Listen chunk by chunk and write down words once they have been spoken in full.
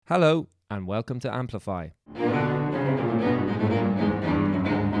Hello and welcome to Amplify.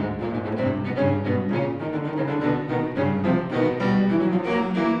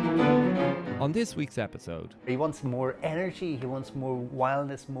 On this week's episode, he wants more energy, he wants more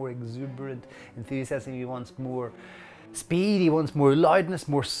wildness, more exuberant enthusiasm, he wants more speed, he wants more loudness,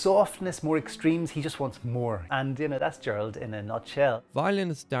 more softness, more extremes, he just wants more. And that's Gerald in a nutshell.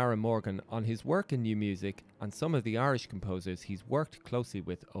 Violinist Darragh Morgan on his work in new music and some of the Irish composers he's worked closely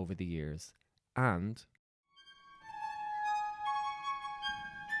with over the years. And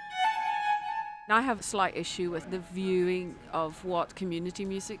I have a slight issue with the viewing of what community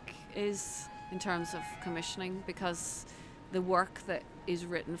music is in terms of commissioning, because the work that is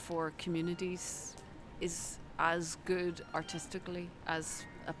written for communities is as good artistically as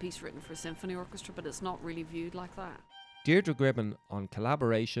a piece written for a symphony orchestra, but it's not really viewed like that. Deirdre Gribbin on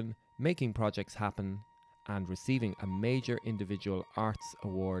collaboration, making projects happen and receiving a major individual arts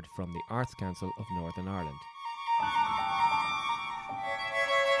award from the Arts Council of Northern Ireland.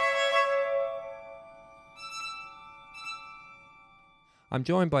 I'm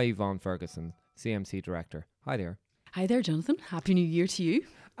joined by Yvonne Ferguson, CMC Director. Hi there. Hi there, Jonathan. Happy New Year to you.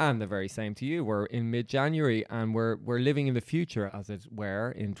 And the very same to you. We're in mid-January and we're living in the future, as it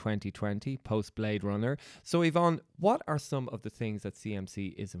were, in 2020, post-Blade Runner. So Yvonne, what are some of the things that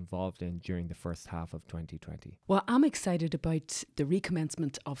CMC is involved in during the first half of 2020? Well, I'm excited about the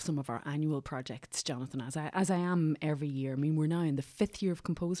recommencement of some of our annual projects, Jonathan, as I am every year. I mean, we're now in the 5th year of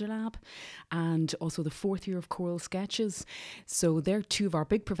Composer Lab and also the 4th year of Choral Sketches. So they're two of our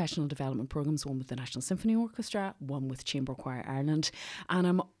big professional development programmes, one with the National Symphony Orchestra, one with Chamber Choir Ireland. And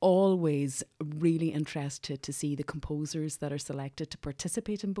I'm always really interested to see the composers that are selected to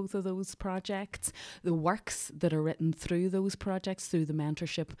participate in both of those projects, the works that are written through those projects through the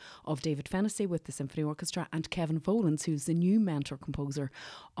mentorship of David Fennessy with the Symphony Orchestra and Kevin Volans, who's the new mentor composer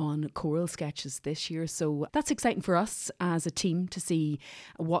on Choral Sketches this year. So that's exciting for us as a team to see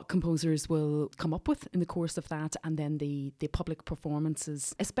what composers will come up with in the course of that, and then the public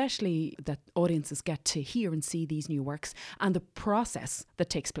performances, especially that audiences get to hear and see these new works and the process that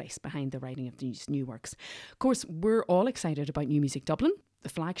takes place behind the writing of these new works. Of course, we're all excited about New Music Dublin, the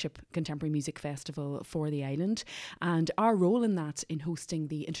flagship contemporary music festival for the island, and our role in that in hosting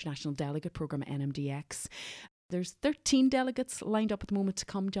the International Delegate Programme NMDX. There's 13 delegates lined up at the moment to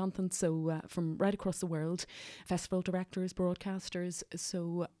come, Jonathan, so from right across the world, festival directors, broadcasters.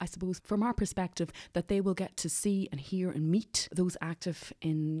 So I suppose from our perspective that they will get to see and hear and meet those active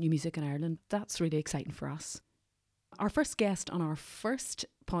in new music in Ireland. That's really exciting for us. Our first guest on our first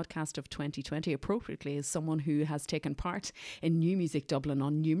podcast of 2020, appropriately, is someone who has taken part in New Music Dublin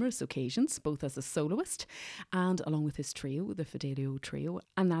on numerous occasions, both as a soloist and along with his trio, the Fidelio Trio.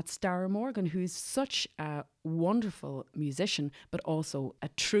 And that's Darragh Morgan, who's such a wonderful musician, but also a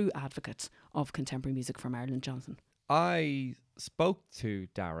true advocate of contemporary music from Ireland, Jonathan. I spoke to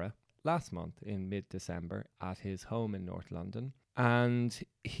Darragh last month in mid-December at his home in North London. And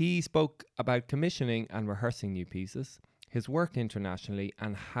he spoke about commissioning and rehearsing new pieces, his work internationally,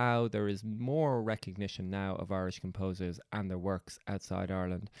 and how there is more recognition now of Irish composers and their works outside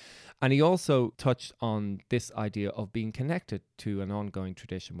Ireland. And he also touched on this idea of being connected to an ongoing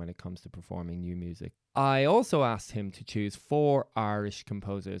tradition when it comes to performing new music. I also asked him to choose 4 Irish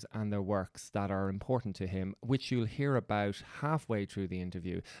composers and their works that are important to him, which you'll hear about halfway through the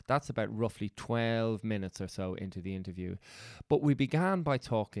interview. That's about roughly 12 minutes or so into the interview. But we began by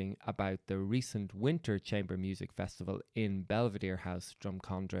talking about the recent Winter Chamber Music Festival in Belvedere House,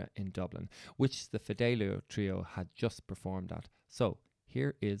 Drumcondra in Dublin, which the Fidelio Trio had just performed at. So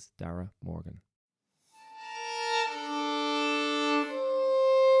here is Darragh Morgan.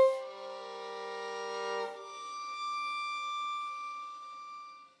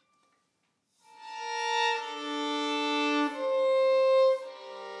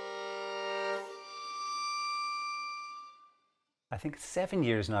 I think 7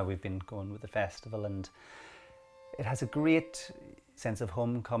 years now we've been going with the festival, and it has a great sense of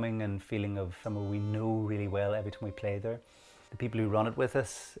homecoming and feeling of somewhere we know really well every time we play there. The people who run it with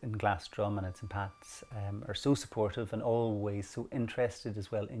us in Glassdrum and at St. Pat's are so supportive and always so interested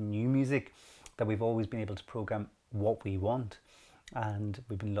as well in new music that we've always been able to programme what we want. And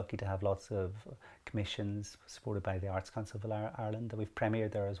we've been lucky to have lots of commissions supported by the Arts Council of Ireland that we've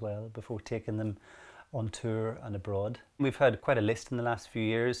premiered there as well before taking them on tour and abroad. We've had quite a list in the last few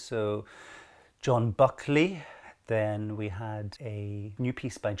years. So John Buckley, then we had a new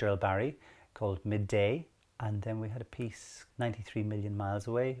piece by Gerald Barry called Midday, and then we had a piece 93 Million Miles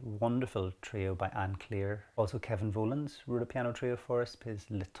Away, wonderful trio by Anne Clear. Also Kevin Volans wrote a piano trio for us, his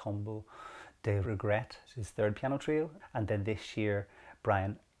Le Tombeau de Regret, his 3rd piano trio. And then this year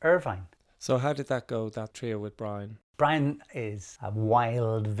Brian Irvine. So how did that go, that trio with Brian? Brian is a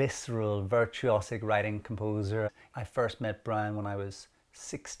wild, visceral, virtuosic writing composer. I first met Brian when I was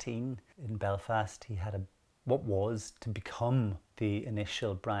 16 in Belfast. He had what was to become the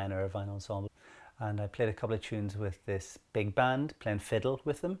initial Brian Irvine Ensemble. And I played a couple of tunes with this big band, playing fiddle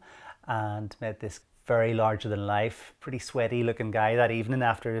with them, and met this very larger than life, pretty sweaty looking guy that evening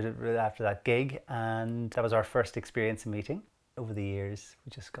after that gig. And that was our first experience in meeting. Over the years, we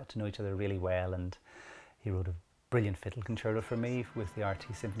just got to know each other really well, and he wrote a brilliant fiddle concerto for me with the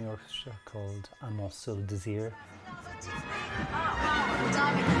RT Symphony Orchestra called Un seul désir.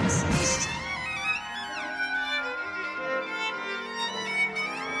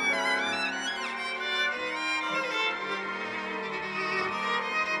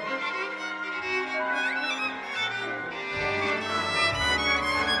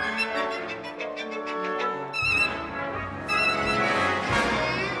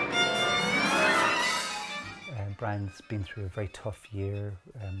 Brian's been through a very tough year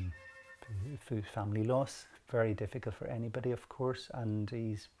through family loss, very difficult for anybody, of course, and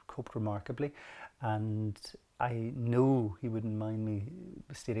he's coped remarkably. And I know he wouldn't mind me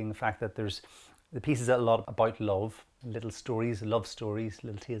stating the fact that the piece is a lot about love, little stories, love stories,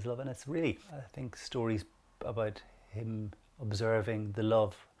 little tales of love, and it's really, I think, stories about him observing the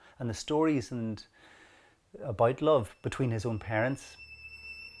love and the stories and about love between his own parents.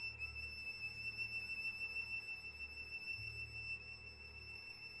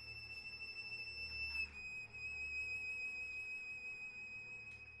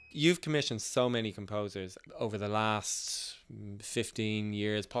 You've commissioned so many composers over the last 15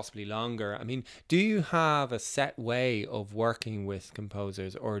 years, possibly longer. I mean, do you have a set way of working with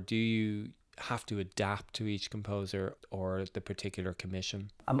composers, or do you have to adapt to each composer or the particular commission?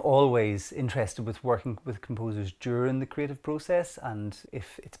 I'm always interested with working with composers during the creative process, and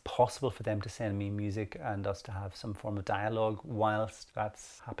if it's possible for them to send me music and us to have some form of dialogue whilst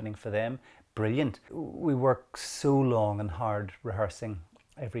that's happening for them, brilliant. We work so long and hard rehearsing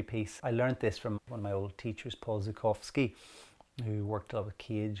every piece. I learned this from one of my old teachers, Paul Zukowski, who worked a lot with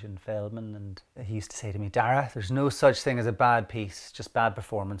Cage and Feldman, and he used to say to me, Darragh, there's no such thing as a bad piece, just bad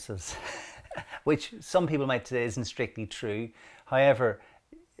performances, which some people might say isn't strictly true. However,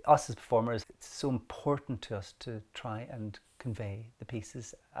 us as performers, it's so important to us to try and convey the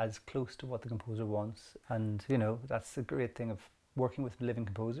pieces as close to what the composer wants, and you know, that's the great thing of working with living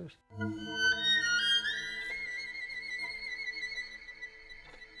composers.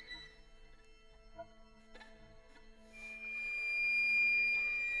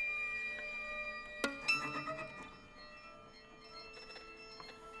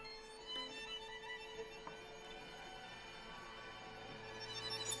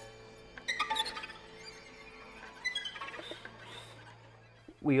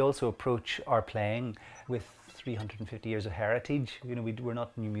 We also approach our playing with 350 years of heritage. You know, we're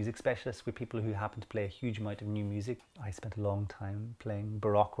not new music specialists. We're people who happen to play a huge amount of new music. I spent a long time playing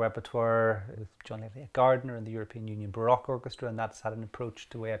Baroque repertoire with John Elliott Gardner and the European Union Baroque Orchestra, and that's had an approach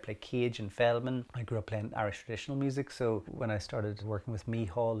to the way I play Cage and Feldman. I grew up playing Irish traditional music, so when I started working with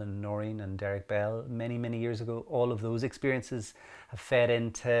Mihal and Noreen and Derek Bell many, many years ago, all of those experiences have fed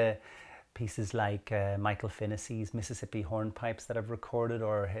into pieces like Michael Finnessey's Mississippi Hornpipes that I've recorded,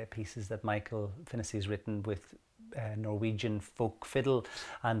 or pieces that Michael Finnessey's written with Norwegian folk fiddle,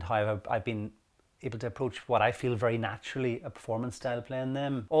 and how I've been able to approach what I feel very naturally a performance style playing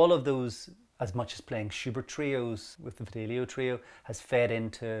them. All of those, as much as playing Schubert trios with the Fidelio trio, has fed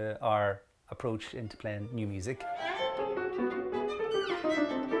into our approach into playing new music.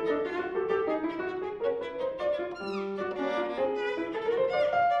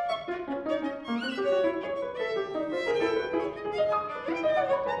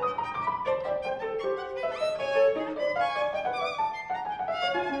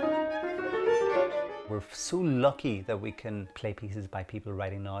 We're so lucky that we can play pieces by people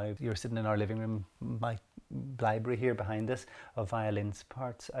writing now. You're sitting in our living room, my library here behind us of violins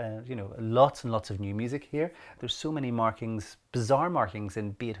parts, you know, lots and lots of new music here. There's so many markings, bizarre markings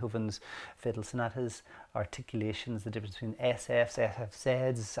in Beethoven's fiddle sonatas, articulations, the difference between SFs,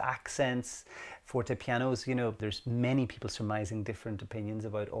 SFZs, accents, forte pianos. You know, there's many people surmising different opinions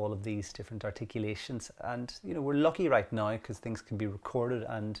about all of these different articulations, and you know, we're lucky right now because things can be recorded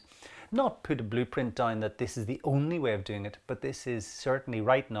and not put a blueprint down that this is the only way of doing it, but this is certainly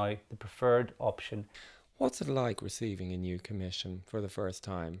right now the preferred option. What's it like receiving a new commission for the first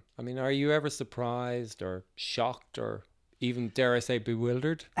time? I mean, are you ever surprised or shocked or even, dare I say,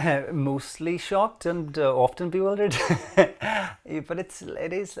 bewildered? Mostly shocked and often bewildered. But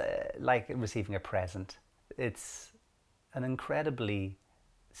it is like receiving a present. It's an incredibly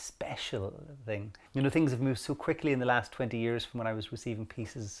special thing. You know, things have moved so quickly in the last 20 years from when I was receiving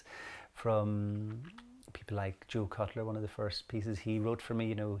pieces from people like Joe Cutler. One of the first pieces he wrote for me,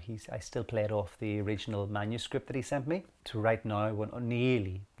 you know, I still played off the original manuscript that he sent me. To right now, when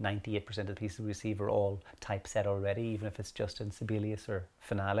nearly 98% of the pieces we receive are all typeset already, even if it's just in Sibelius or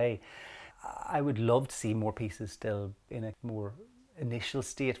Finale. I would love to see more pieces still in a more initial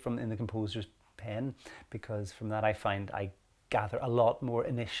state in the composer's pen, because from that I find I gather a lot more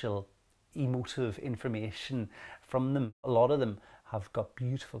initial emotive information from them. A lot of them have got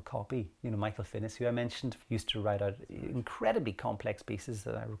beautiful copy. You know, Michael Finnis, who I mentioned, used to write out incredibly complex pieces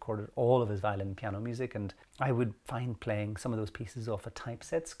that I recorded all of his violin and piano music, and I would find playing some of those pieces off a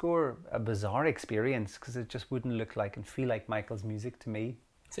typeset score a bizarre experience, because it just wouldn't look like and feel like Michael's music to me.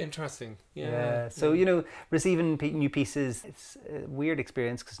 It's interesting. Yeah. So, you know, receiving new pieces, it's a weird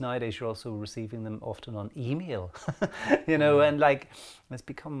experience, because nowadays you're also receiving them often on email, you know, and like it's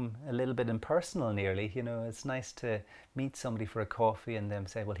become a little bit impersonal nearly. You know, it's nice to meet somebody for a coffee and then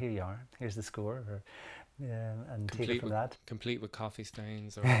say, well, here you are, here's the score, or, and take it from that. Complete with coffee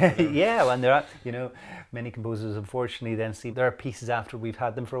stains. Or yeah, and there are, you know, many composers unfortunately then see there are pieces after we've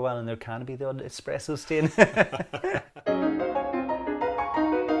had them for a while and there can be the odd espresso stain.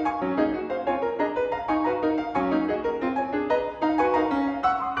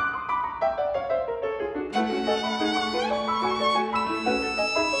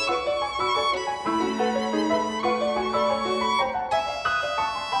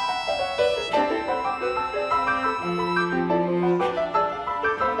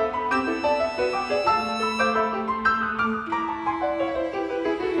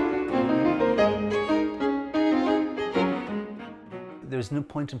 There's no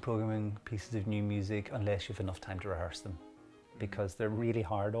point in programming pieces of new music unless you have enough time to rehearse them, because they're really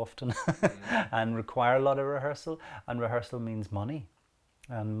hard often and require a lot of rehearsal, and rehearsal means money,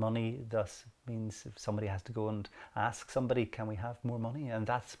 and money thus means if somebody has to go and ask somebody, can we have more money? And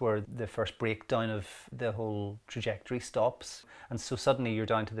that's where the first breakdown of the whole trajectory stops. And so suddenly you're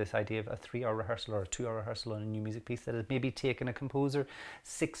down to this idea of a 3-hour rehearsal or a 2-hour rehearsal on a new music piece that has maybe taken a composer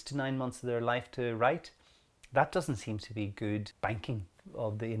 6 to 9 months of their life to write. That doesn't seem to be good banking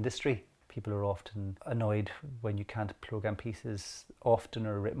of the industry. People are often annoyed when you can't program pieces often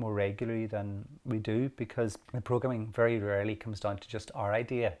or more regularly than we do, because the programming very rarely comes down to just our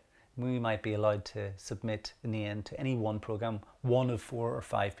idea. We might be allowed to submit in the end to any one program 1 of 4 or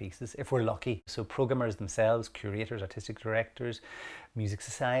 5 pieces if we're lucky. So programmers themselves, curators, artistic directors, music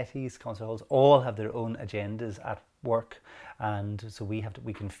societies, concert halls, all have their own agendas at work, and so we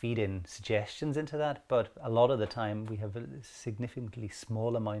can feed in suggestions into that, but a lot of the time we have a significantly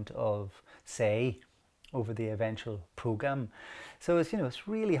small amount of say over the eventual program. So it's, you know, it's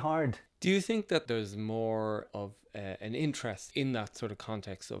really hard. Do you think that there's more of an interest in that sort of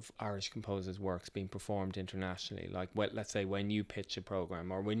context of Irish composers' works being performed internationally? Like, let's say when you pitch a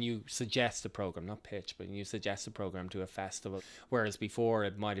program, or when you suggest a program, not pitch, but when you suggest a program to a festival, whereas before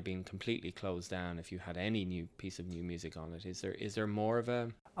it might have been completely closed down if you had any new piece of new music on it. Is there more of a...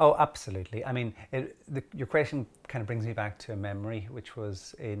 Oh, absolutely. I mean, your question kind of brings me back to a memory, which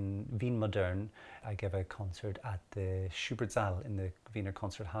was in Wien Modern. I gave a concert at the Schubertsaal in the Wiener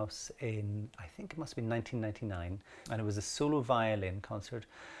Konzerthaus in, I think it must have been 1999, and it was a solo violin concert.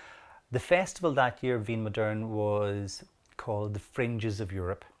 The festival that year, Wien Modern, was called the Fringes of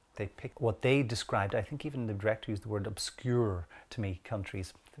Europe. They picked what they described, I think even the director used the word obscure to me,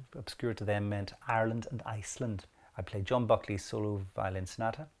 countries. Obscure to them meant Ireland and Iceland. I played John Buckley's solo violin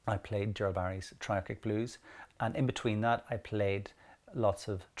sonata. I played Gerald Barry's Triarchic Blues. And in between that, I played lots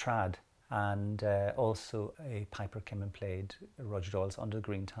of trad. And also a piper came and played Roger Doyle's Under the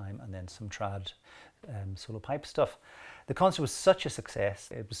Green Time, and then some trad solo pipe stuff. The concert was such a success.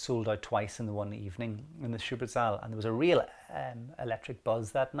 It was sold out twice in the one evening in the Schubertsaal, and there was a real electric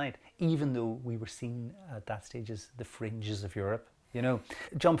buzz that night, even though we were seen at that stage as the fringes of Europe. You know,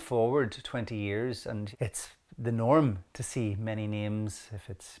 jump forward 20 years and it's the norm to see many names, if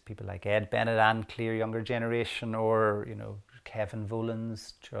it's people like Ed Bennett and Clear younger generation, or, you know, Kevin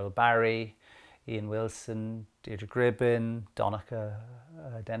Volans, Gerald Barry, Ian Wilson, Deirdre Gribbin, Donica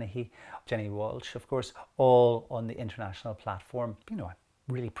Dennehy, Jenny Walsh, of course, all on the international platform. You know, I'm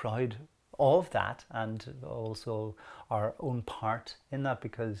really proud of that, and also our own part in that,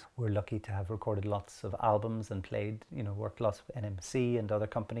 because we're lucky to have recorded lots of albums and played, you know, worked lots with NMC and other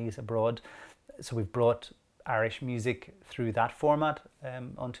companies abroad. So we've brought Irish music through that format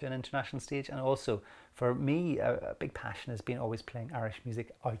onto an international stage. And also for me, a big passion has been always playing Irish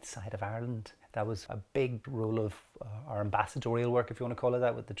music outside of Ireland. That was a big role of our ambassadorial work, if you want to call it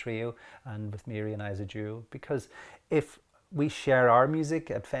that, with the trio, and with Mary and I as a duo, because if we share our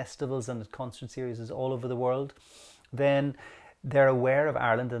music at festivals and at concert series all over the world, then they're aware of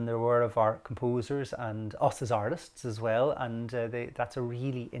Ireland and they're aware of our composers and us as artists as well. And that's a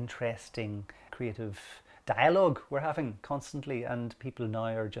really interesting creative dialogue we're having constantly. And people now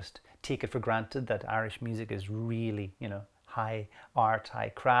are just take it for granted that Irish music is really, you know, high art, high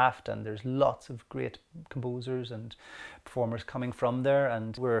craft, and there's lots of great composers and performers coming from there,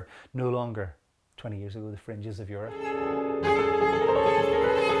 and we're no longer 20 years ago the fringes of Europe.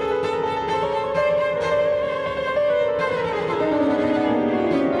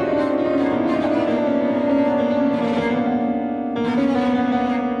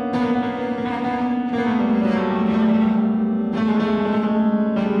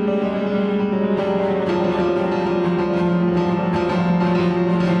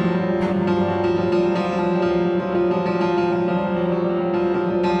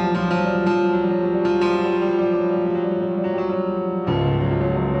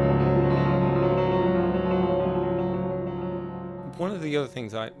 One of the other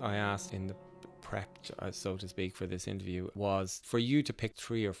things I asked in the prep, so to speak, for this interview was for you to pick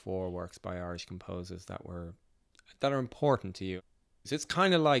 3 or 4 works by Irish composers that are important to you. So it's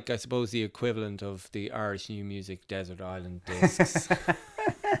kind of like, I suppose, the equivalent of the Irish New Music Desert Island discs.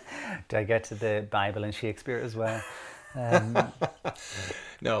 Do I get to the Bible and Shakespeare as well?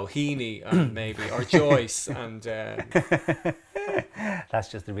 No, Heaney and maybe, or Joyce and... That's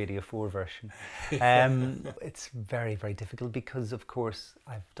just the Radio 4 version. It's very, very difficult because, of course,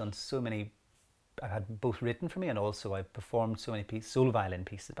 I've had both written for me and also I've performed so many solo violin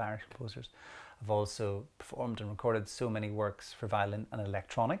pieces by Irish composers. I've also performed and recorded so many works for violin and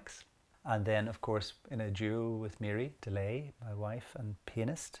electronics. And then, of course, in a duo with Mary DeLay, my wife and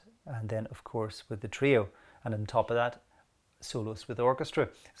pianist. And then, of course, with the trio. And on top of that, soloist with orchestra.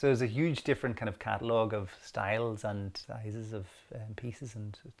 So there's a huge different kind of catalogue of styles and sizes of pieces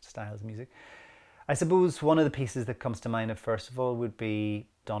and styles of music. I suppose one of the pieces that comes to mind first of all would be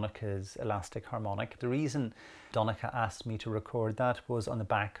Donnacha's Elastic Harmonic. The reason Donncha asked me to record that was on the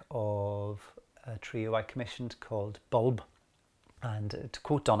back of a trio I commissioned called Bulb. And to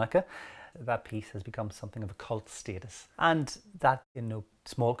quote Donncha, that piece has become something of a cult status. And that in no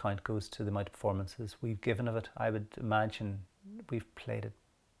small count goes to the amount of performances we've given of it. I would imagine we've played it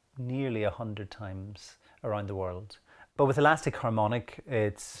nearly 100 times around the world. But with Elastic Harmonic,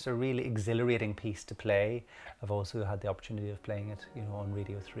 it's a really exhilarating piece to play. I've also had the opportunity of playing it, you know, on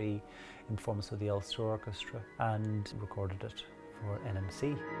Radio 3 in performance with the Ulster Orchestra and recorded it for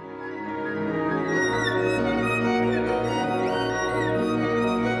NMC.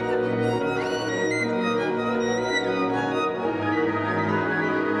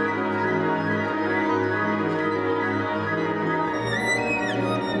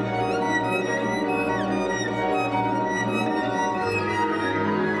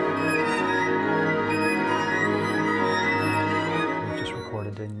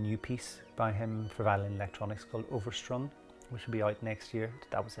 Piece by him for violin electronics called Overstrung, which will be out next year.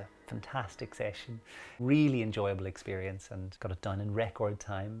 That was a fantastic session, really enjoyable experience, and got it done in record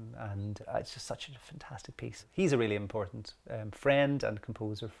time, and it's just such a fantastic piece. He's a really important friend and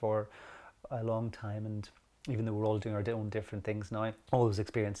composer for a long time, and even though we're all doing our own different things now, all those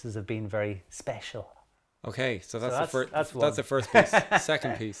experiences have been very special. Okay, so that's the first piece.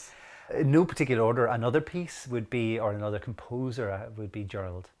 Second piece. In no particular order, another piece would be, or another composer would be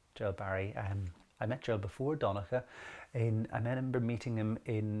Gerald Barry. I met Gerald before Donncha. I remember meeting him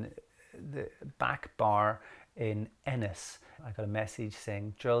in the back bar in Ennis. I got a message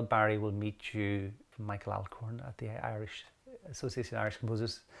saying Gerald Barry will meet you from Michael Alcorn at the Irish Association of Irish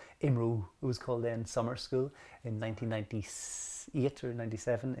Composers, IMRO, it was called then, summer school in 1998 or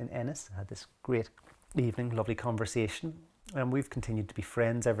 97 in Ennis. I had this great evening, lovely conversation, and we've continued to be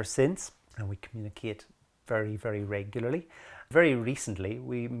friends ever since, and we communicate very, very regularly. Very recently,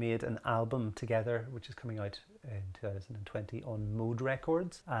 we made an album together, which is coming out in 2020 on Mode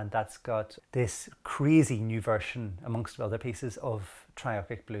Records, and that's got this crazy new version, amongst other pieces, of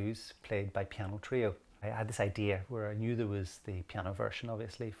Triarchic Blues played by piano trio. I had this idea where I knew there was the piano version,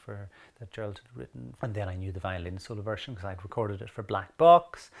 obviously, that Gerald had written, and then I knew the violin solo version because I'd recorded it for Black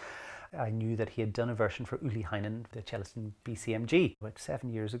Box. I knew that he had done a version for Uli Heinen, the cellist in BCMG. About 7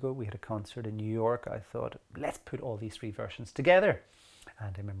 years ago, we had a concert in New York. I thought, let's put all these 3 versions together.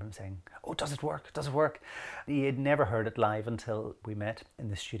 And I remember him saying, oh, does it work? Does it work? He had never heard it live until we met in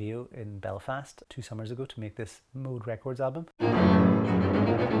the studio in Belfast 2 summers ago to make this Mode Records album.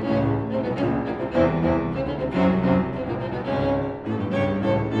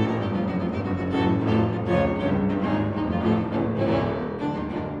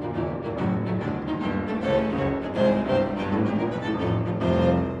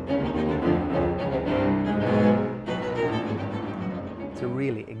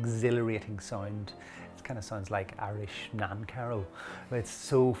 grating sound. It kind of sounds like Irish nan carol. It's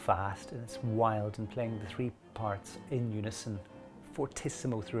so fast and it's wild, and playing the three parts in unison,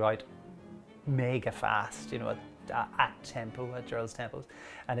 fortissimo throughout, mega fast, you know, at tempo, at Gerald's tempos,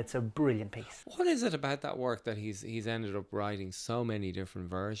 and it's a brilliant piece. What is it about that work that he's ended up writing so many different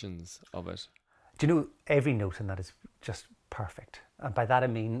versions of it? Do you know, every note in that is just perfect. And by that I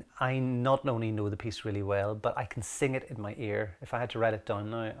mean, I not only know the piece really well, but I can sing it in my ear. If I had to write it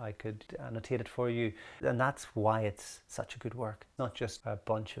down now, I could annotate it for you. And that's why it's such a good work. Not just a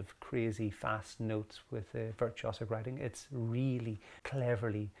bunch of crazy fast notes with virtuosic writing. It's really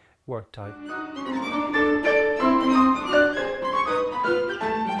cleverly worked out.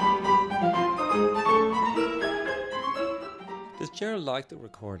 Does Gerald like the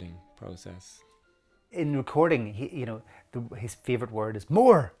recording process? In recording, his favorite word is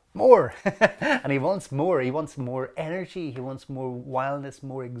more, and he wants more. He wants more energy. He wants more wildness,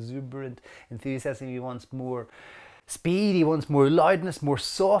 more exuberant enthusiasm. He wants more speed. He wants more loudness, more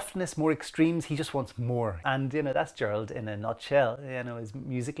softness, more extremes. He just wants more. And that's Gerald in a nutshell.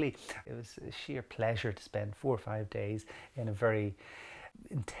 Musically, it was a sheer pleasure to spend 4 or 5 days in a very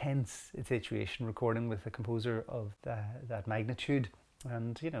intense situation recording with a composer of that magnitude.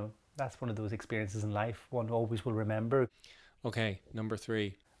 And that's one of those experiences in life one always will remember. Okay, number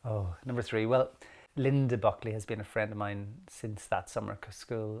 3. Oh, number 3. Well, Linda Buckley has been a friend of mine since that summer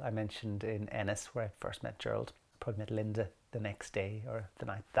school I mentioned in Ennis, where I first met Gerald. Probably met Linda the next day or the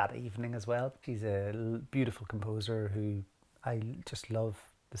night that evening as well. She's a beautiful composer who I just love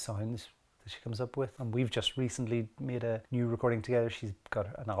the sounds that she comes up with, and we've just recently made a new recording together. She's got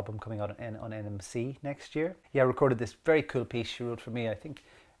an album coming out on NMC next year. Yeah, I recorded this very cool piece she wrote for me. I think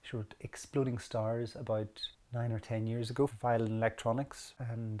she wrote Exploding Stars about 9 or 10 years ago for Violin Electronics,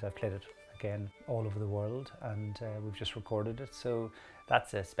 and I've played it again all over the world, and we've just recorded it. So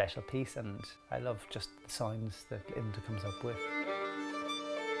that's a special piece, and I love just the sounds that Linda comes up with.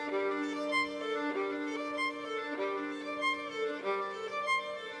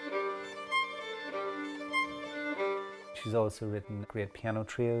 She's also written a great piano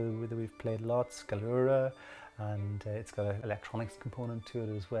trio that we've played lots, Scalura, and it's got an electronics component to it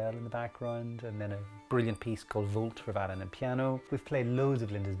as well in the background, and then a brilliant piece called Volt for violin and piano. We've played loads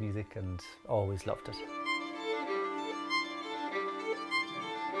of Linda's music and always loved it.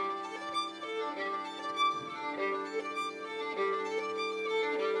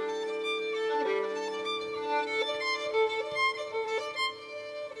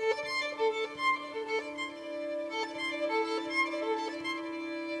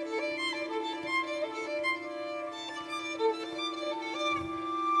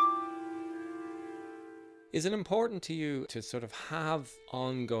 Is it important to you to sort of have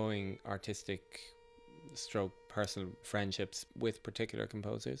ongoing artistic stroke personal friendships with particular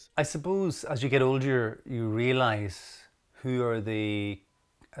composers? I suppose as you get older, you realise who are the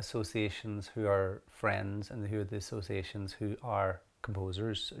associations who are friends and who are the associations who are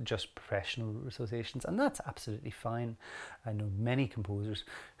composers, just professional associations, and that's absolutely fine. I know many composers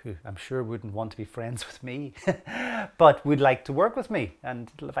who I'm sure wouldn't want to be friends with me but would like to work with me, and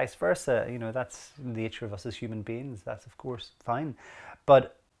vice versa. That's the nature of us as human beings. That's of course fine,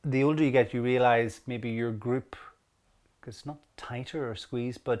 but the older you get, you realize maybe your group, it's not tighter or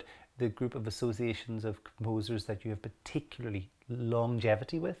squeezed, but the group of associations of composers that you have particularly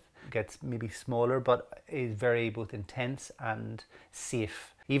longevity with gets maybe smaller, but is very both intense and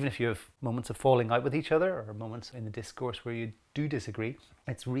safe. Even if you have moments of falling out with each other or moments in the discourse where you do disagree,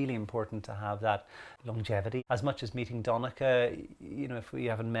 it's really important to have that longevity. As much as meeting Donncha, if we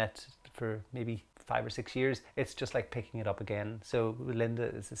haven't met for maybe 5 or 6 years, it's just like picking it up again. So Linda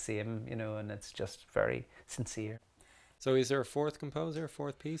is the same, and it's just very sincere. So is there a fourth composer,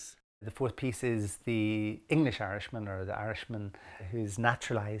 fourth piece? The fourth piece is the English Irishman, or the Irishman who's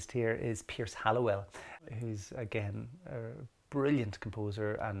naturalised here, is Pierce Halliwell, who's again a brilliant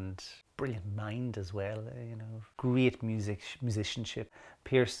composer and brilliant mind as well. Great musicianship.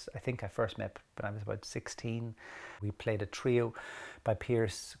 Pierce, I think I first met when I was about 16. We played a trio by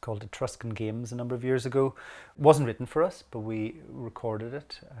Pierce called Etruscan Games a number of years ago. It wasn't written for us, but we recorded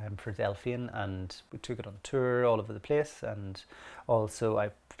it for Delphian, and we took it on tour all over the place. And also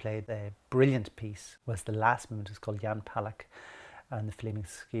I played a brilliant piece, was the last movement. It's called Jan Palach and the Flaming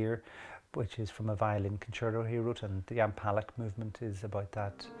Skier, which is from a violin concerto he wrote, and the Jan Palach movement is about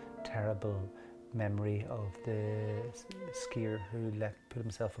that terrible memory of the skier who put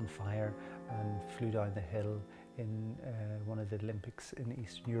himself on fire and flew down the hill in one of the Olympics in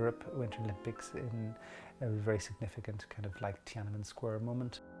Eastern Europe, Winter Olympics, in a very significant kind of like Tiananmen Square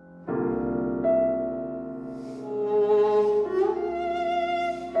moment.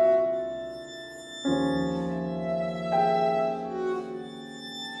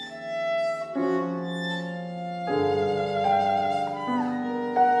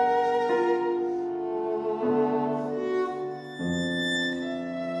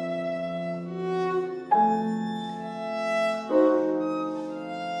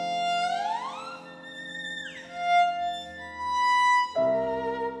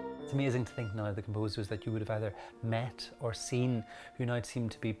 It's amazing to think now the composers that you would have either met or seen who now seem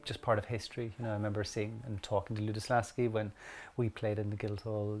to be just part of history. You know, I remember seeing and talking to Ludoslaski when we played in the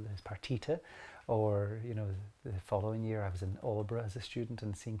Guildhall his Partita, or, you know, the following year I was in Albury as a student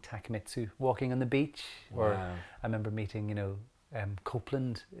and seeing Takemitsu walking on the beach. Wow. Or I remember meeting, you know,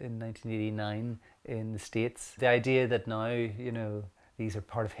 Copeland in 1989 in the States. The idea that now, you know, these are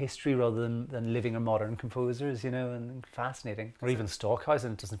part of history rather than living or modern composers, you know, and fascinating. Or even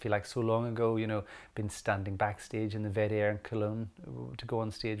Stockhausen, it doesn't feel like so long ago, you know, been standing backstage in the WDR in Cologne to go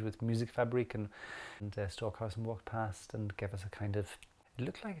on stage with Musikfabrik, and Stockhausen walked past and gave us a kind of, it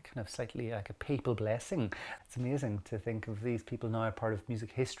looked like a kind of slightly like a papal blessing. It's amazing to think of these people now are part of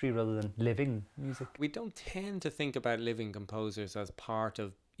music history rather than living music. We don't tend to think about living composers as part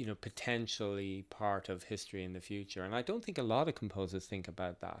of, you know, potentially part of history in the future. And I don't think a lot of composers think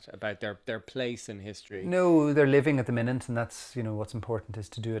about that, about their place in history. No, they're living at the minute, and that's, you know, what's important is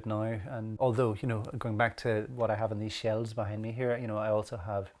to do it now. And although, you know, going back to what I have on these shelves behind me here, you know, I also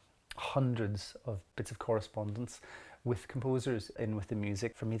have hundreds of bits of correspondence with composers in with the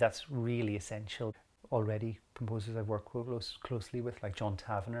music. For me, that's really essential. Already composers I've worked closely with, like John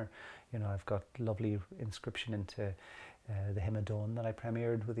Tavener, you know, I've got lovely inscription into the Hymn of Dawn that I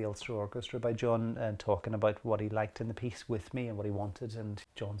premiered with the Ulster Orchestra by John, and talking about what he liked in the piece with me and what he wanted. And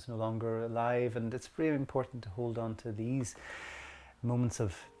John's no longer alive, and it's really important to hold on to these moments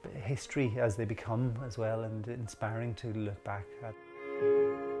of history as they become as well, and inspiring to look back at.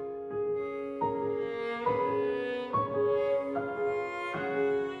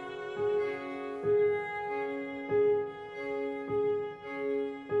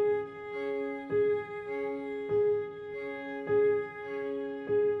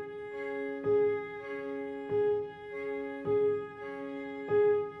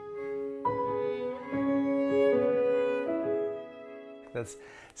 That's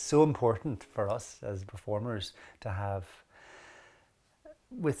so important for us as performers to have,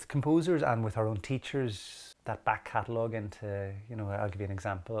 with composers and with our own teachers, that back catalogue into, you know, I'll give you an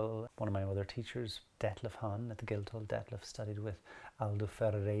example. One of my other teachers, Detlef Hahn at the Guildhall. Detlef studied with Aldo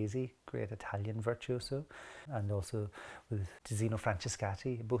Ferraresi, great Italian virtuoso, and also with Zino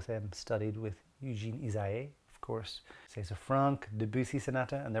Francescatti. Both of them studied with Eugene Isaïe, of course, César Franck, Debussy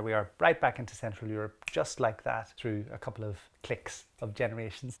Sonata, and there we are, right back into Central Europe, just like that, through a couple of clicks of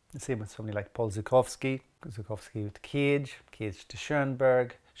generations. The same with somebody like Paul Zukowski with Cage to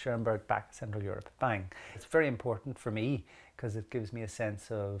Schoenberg back to Central Europe, bang. It's very important for me because it gives me a sense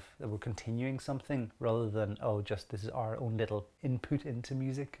of that we're continuing something rather than, oh, just this is our own little input into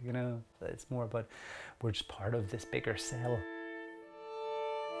music, you know. It's more about we're just part of this bigger cell.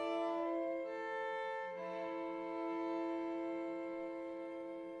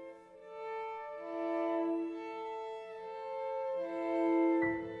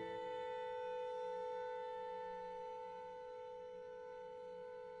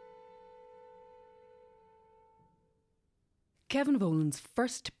 Kevin Volan's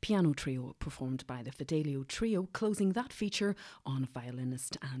first piano trio performed by the Fidelio Trio, closing that feature on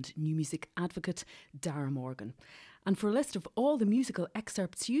violinist and new music advocate Darragh Morgan. And for a list of all the musical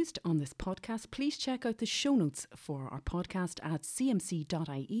excerpts used on this podcast, please check out the show notes for our podcast at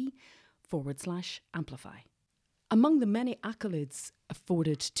cmc.ie/amplify. Among the many accolades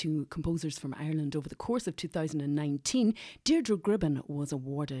afforded to composers from Ireland over the course of 2019, Deirdre Gribbin was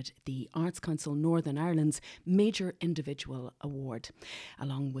awarded the Arts Council Northern Ireland's Major Individual Award,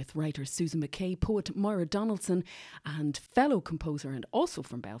 along with writer Susan McKay, poet Moira Donaldson, and fellow composer and also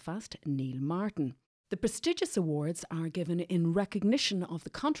from Belfast, Neil Martin. The prestigious awards are given in recognition of the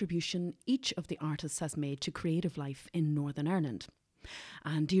contribution each of the artists has made to creative life in Northern Ireland.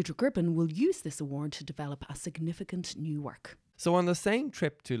 And Deirdre Gribbin will use this award to develop a significant new work. So on the same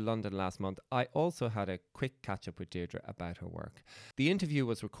trip to London last month, I also had a quick catch-up with Deirdre about her work. The interview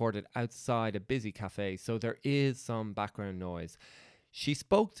was recorded outside a busy cafe, so there is some background noise. She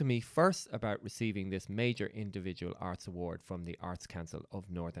spoke to me first about receiving this Major Individual Arts Award from the Arts Council of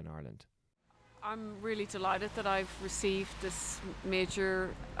Northern Ireland. I'm really delighted that I've received this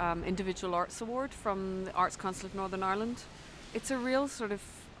Major Individual Arts Award from the Arts Council of Northern Ireland. It's a real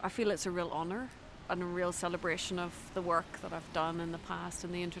I feel it's a real honour and a real celebration of the work that I've done in the past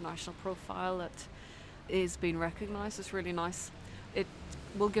and the international profile that is being recognised. It's really nice. It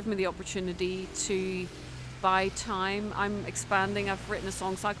will give me the opportunity to buy time. I'm expanding. I've written a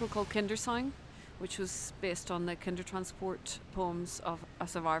song cycle called Kindersang, which was based on the Kindertransport poems of a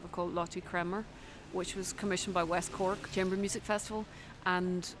survivor called Lottie Kremer, which was commissioned by West Cork Chamber Music Festival,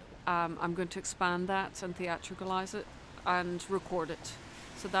 and I'm going to expand that and theatricalise it and record it.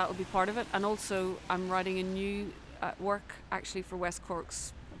 So that will be part of it. And also I'm writing a new work actually for West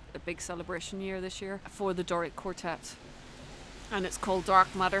Cork's a big celebration year this year for the Doric Quartet. And it's called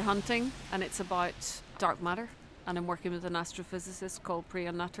Dark Matter Hunting, and it's about dark matter. And I'm working with an astrophysicist called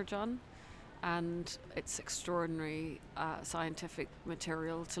Priya Natarajan. And it's extraordinary scientific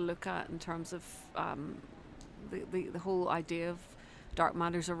material to look at in terms of the whole idea of dark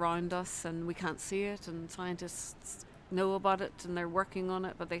matter's around us and we can't see it, and scientists know about it and they're working on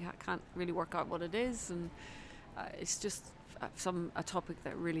it, but they can't really work out what it is, and it's just a topic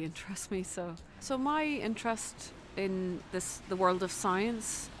that really interests me. So my interest in the world of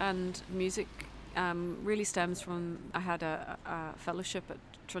science and music really stems from, I had a fellowship at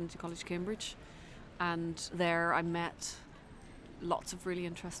Trinity College, Cambridge, and there I met lots of really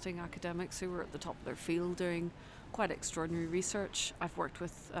interesting academics who were at the top of their field doing quite extraordinary research. I've worked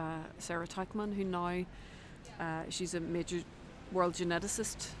with Sarah Teichmann, who now she's a major world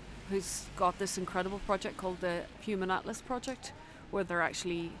geneticist who's got this incredible project called the Human Atlas Project, where they're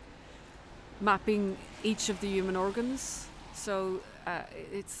actually mapping each of the human organs. So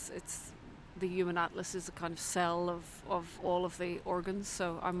it's the Human Atlas is a kind of cell of all of the organs.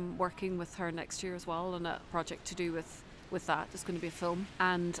 So I'm working with her next year as well on a project to do with that. It's going to be a film,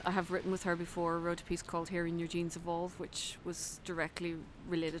 and I have written with her before, wrote a piece called Hearing Your Genes Evolve, which was directly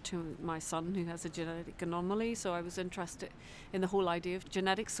related to my son who has a genetic anomaly, so I was interested in the whole idea of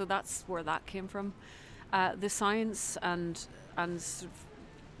genetics, so that's where that came from. The science and sort of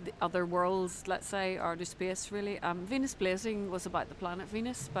the other worlds, let's say, outer space really. Venus Blazing was about the planet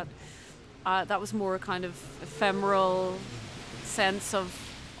Venus, but that was more a kind of ephemeral sense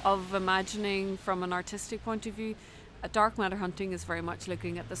of imagining from an artistic point of view. Dark Matter Hunting is very much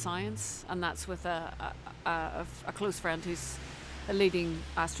looking at the science, and that's with a close friend who's a leading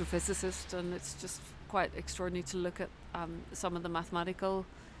astrophysicist, and it's just quite extraordinary to look at some of the mathematical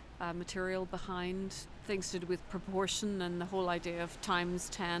material behind things to do with proportion and the whole idea of times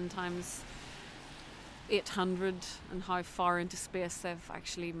 10 times 800 and how far into space they've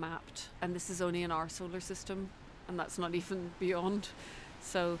actually mapped. And this is only in our solar system, and that's not even beyond.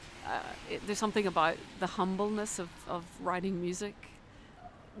 So there's something about the humbleness of writing music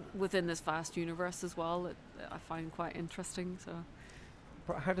within this vast universe as well that I find quite interesting. So,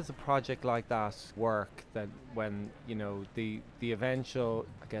 how does a project like that work? That when the eventual,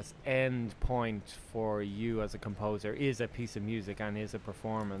 I guess, end point for you as a composer is a piece of music and is a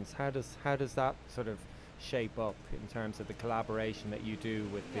performance. How does that sort of shape up in terms of the collaboration that you do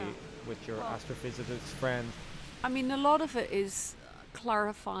with your astrophysicist friend? I mean, a lot of it is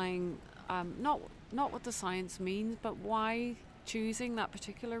clarifying not what the science means, but why choosing that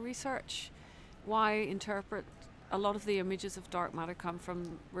particular research, why interpret. A lot of the images of dark matter come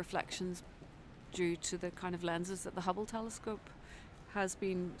from reflections due to the kind of lenses that the Hubble telescope has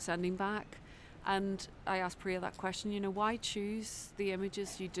been sending back. And I asked Priya that question, why choose the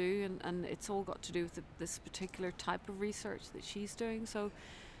images you do? And it's all got to do with this particular type of research that she's doing. So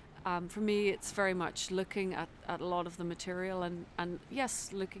for me, it's very much looking at a lot of the material and yes,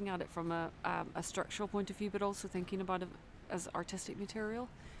 looking at it from a structural point of view, but also thinking about it as artistic material.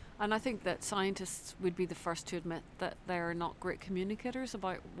 And I think that scientists would be the first to admit that they're not great communicators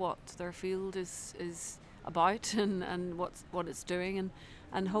about what their field is about and what it's doing.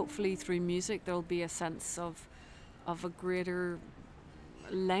 And hopefully through music there'll be a sense of a greater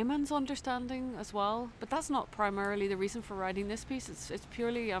layman's understanding as well. But that's not primarily the reason for writing this piece. It's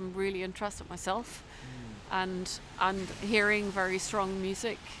purely I'm really interested myself and hearing very strong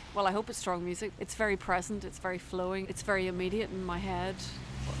music. Well, I hope it's strong music. It's very present, it's very flowing, it's very immediate in my head.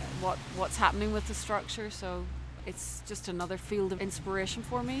 What's happening with the structure, so it's just another field of inspiration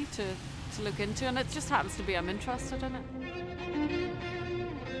for me to look into, and it just happens to be I'm interested in it.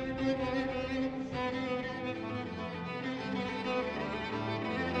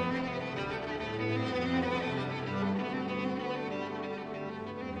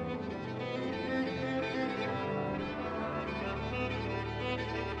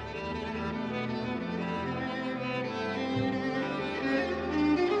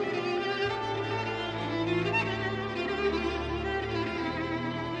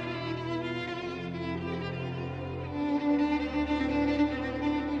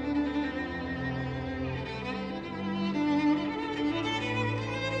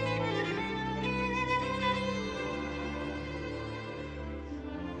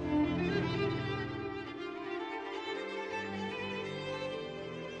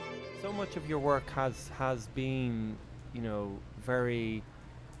 So much of your work has been, very,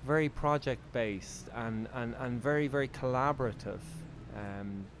 very project based and very, very collaborative.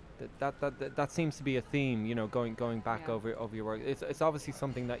 That seems to be a theme, going back over your work. It's obviously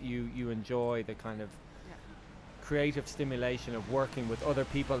something that you enjoy, the kind of creative stimulation of working with other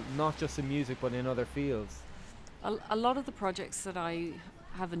people, not just in music but in other fields? A lot of the projects that I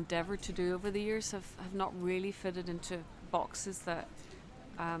have endeavoured to do over the years have not really fitted into boxes that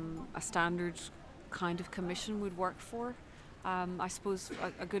a standard kind of commission would work for. I suppose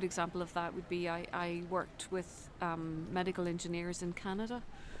a good example of that would be I worked with medical engineers in Canada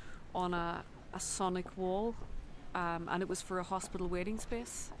on a sonic wall, and it was for a hospital waiting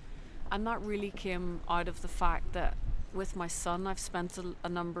space. And that really came out of the fact that with my son, I've spent a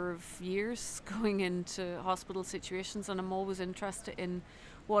number of years going into hospital situations, and I'm always interested in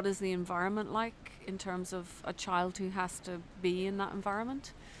what is the environment like in terms of a child who has to be in that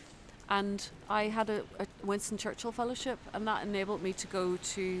environment. And I had a Winston Churchill Fellowship, and that enabled me to go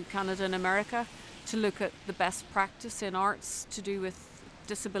to Canada and America to look at the best practice in arts to do with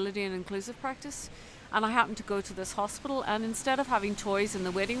disability and inclusive practice. And I happened to go to this hospital, and instead of having toys in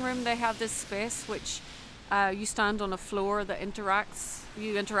the waiting room, they have this space which you stand on a floor that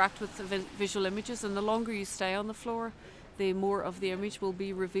you interact with the visual images, and the longer you stay on the floor, the more of the image will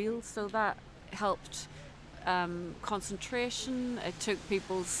be revealed. So that helped concentration. It took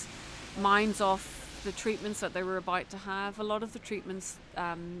people's minds off the treatments that they were about to have. A lot of the treatments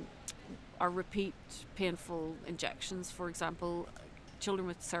are repeat painful injections. For example, children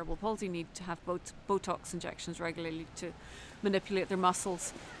with cerebral palsy need to have Botox injections regularly to manipulate their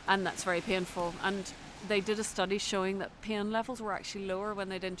muscles, and that's very painful. And they did a study showing that pain levels were actually lower when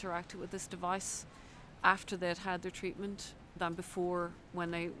they'd interacted with this device after they'd had their treatment than before when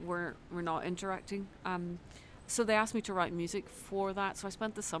they were not interacting. So they asked me to write music for that, so I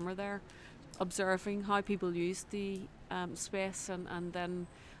spent the summer there observing how people used the space, and then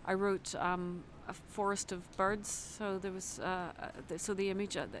I wrote a forest of birds. So there was so the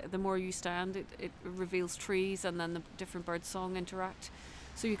image, the more you stand, it reveals trees, and then the different bird song interact.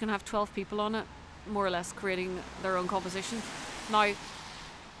 So you can have 12 people on it, more or less creating their own composition. Now,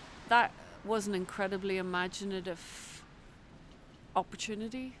 that was an incredibly imaginative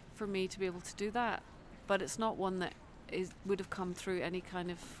opportunity for me to be able to do that, but it's not one that would have come through any kind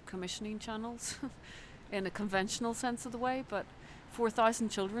of commissioning channels in a conventional sense of the way. But 4,000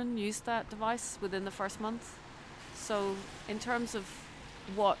 children used that device within the first month. So in terms of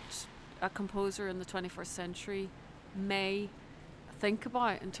what a composer in the 21st century may think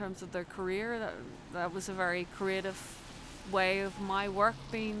about in terms of their career, that was a very creative way of my work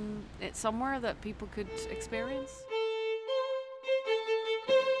being somewhere that people could experience.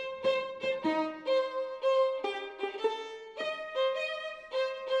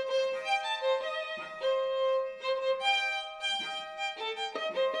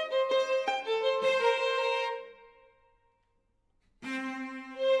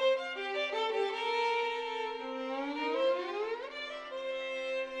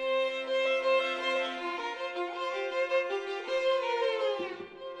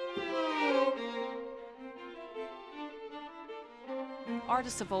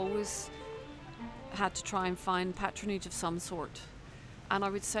 Artists have always had to try and find patronage of some sort, and I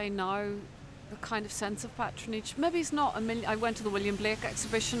would say now the kind of sense of patronage, maybe it's not a million. I went to the William Blake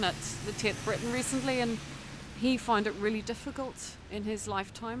exhibition at the Tate Britain recently, and he found it really difficult in his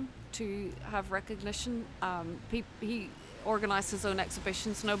lifetime to have recognition. He organised his own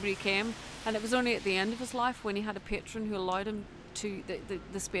exhibitions, nobody came, and it was only at the end of his life when he had a patron who allowed him to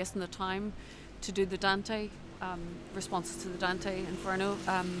the space and the time to do the Dante responses to the Dante Inferno,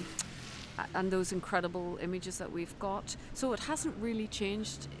 and those incredible images that we've got. So it hasn't really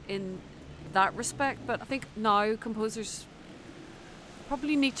changed in that respect, but I think now composers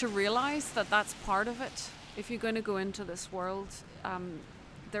probably need to realise that that's part of it. If you're going to go into this world,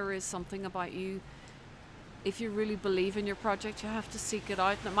 there is something about you. If you really believe in your project, you have to seek it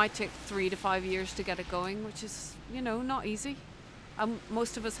out, and it might take 3 to 5 years to get it going, which is, not easy.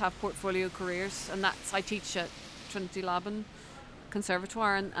 Most of us have portfolio careers, and I teach at Trinity Laban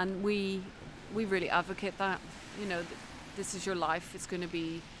Conservatoire, and we really advocate that. This is your life. It's going to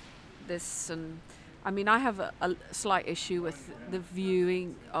be this, and I have a slight issue with the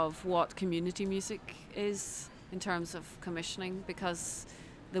viewing of what community music is in terms of commissioning, because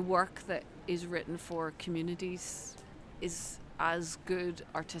the work that is written for communities is as good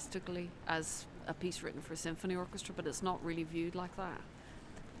artistically as a piece written for a symphony orchestra, but it's not really viewed like that.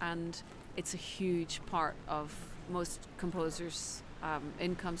 And it's a huge part of most composers'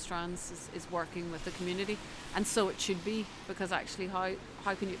 income strands is working with the community, and so it should be, because actually how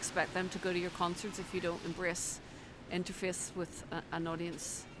can you expect them to go to your concerts if you don't embrace interface with an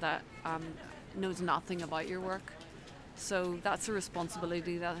audience that knows nothing about your work? So that's a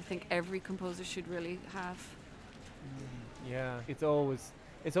responsibility that I think every composer should really have. Yeah, it's always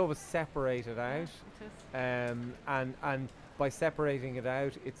it's always separated out. It is. And by separating it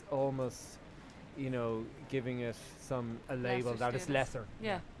out, it's almost, giving it a label Lesser that is status. lesser.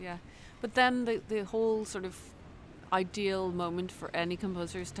 Yeah. But then the whole sort of ideal moment for any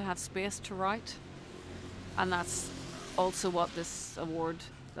composer is to have space to write, and that's also what this award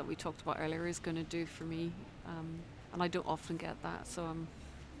that we talked about earlier is going to do for me. And I don't often get that, so I'm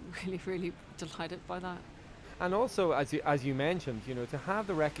really, really delighted by that. And also, as you mentioned, to have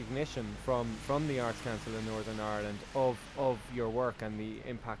the recognition from the Arts Council in Northern Ireland of your work and the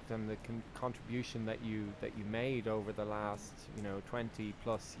impact and the contribution that you made over the last 20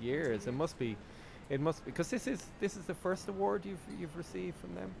 plus years. It must be because this is the first award you've received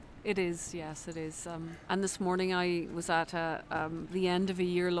from them. It is, yes, it is. And this morning I was at the end of a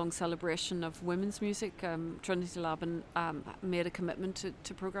year-long celebration of women's music. Trinity Laban made a commitment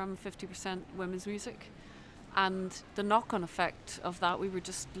to programme 50% women's music. And the knock-on effect of that, we were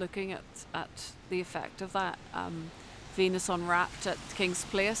just looking at the effect of that. Venus Unwrapped at King's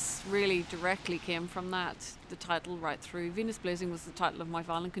Place really directly came from that, the title right through. Venus Blazing was the title of my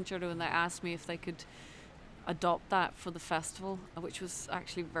violin concerto, and they asked me if they could adopt that for the festival, which was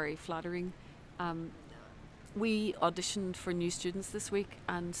actually very flattering. We auditioned for new students this week,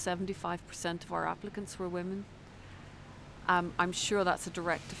 and 75% of our applicants were women. I'm sure that's a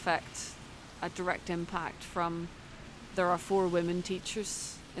direct effect, a direct impact from, there are 4 women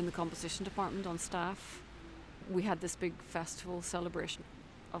teachers in the composition department on staff. We had this big festival celebration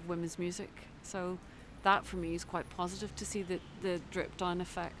of women's music, so that for me is quite positive to see the drip down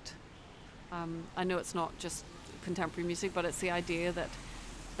effect. I know it's not just contemporary music, but it's the idea that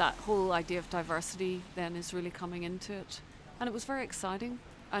whole idea of diversity then is really coming into it, and it was very exciting,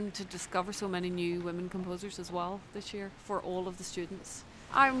 and to discover so many new women composers as well this year for all of the students.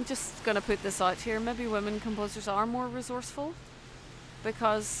 I'm just going to put this out here. Maybe women composers are more resourceful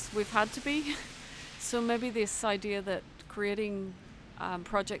because we've had to be. So maybe this idea that creating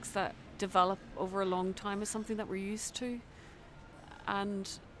projects that develop over a long time is something that we're used to. And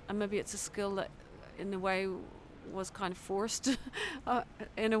maybe it's a skill that in a way was kind of forced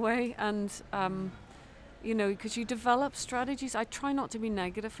in a way. And, because you develop strategies. I try not to be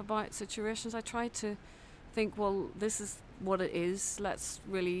negative about situations. I try to think, well, this is what it is. Let's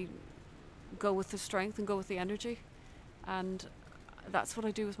really go with the strength and go with the energy. And that's what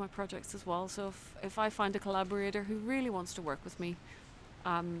I do with my projects as well. So if I find a collaborator who really wants to work with me,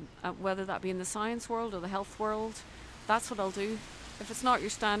 whether that be in the science world or the health world, that's what I'll do. If it's not your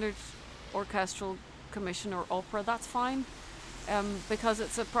standard orchestral commission or opera, that's fine, because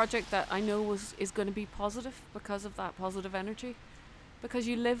it's a project that I know is going to be positive because of that positive energy. Because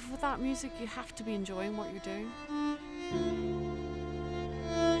you live with that music, you have to be enjoying what you're doing.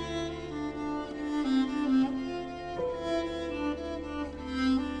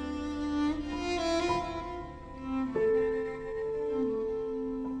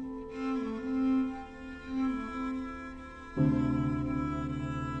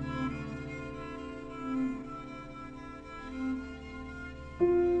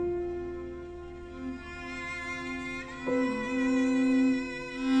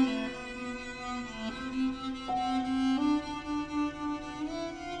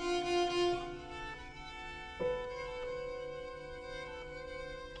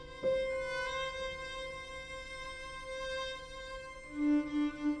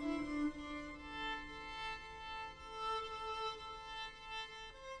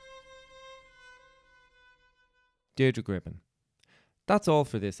 Deirdre Gribbin. That's all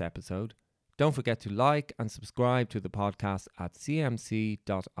for this episode. Don't forget to like and subscribe to the podcast at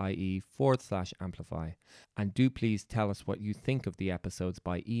cmc.ie/amplify. And do please tell us what you think of the episodes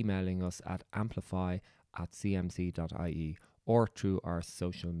by emailing us at amplify@cmc.ie or through our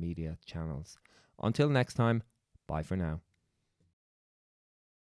social media channels. Until next time, bye for now.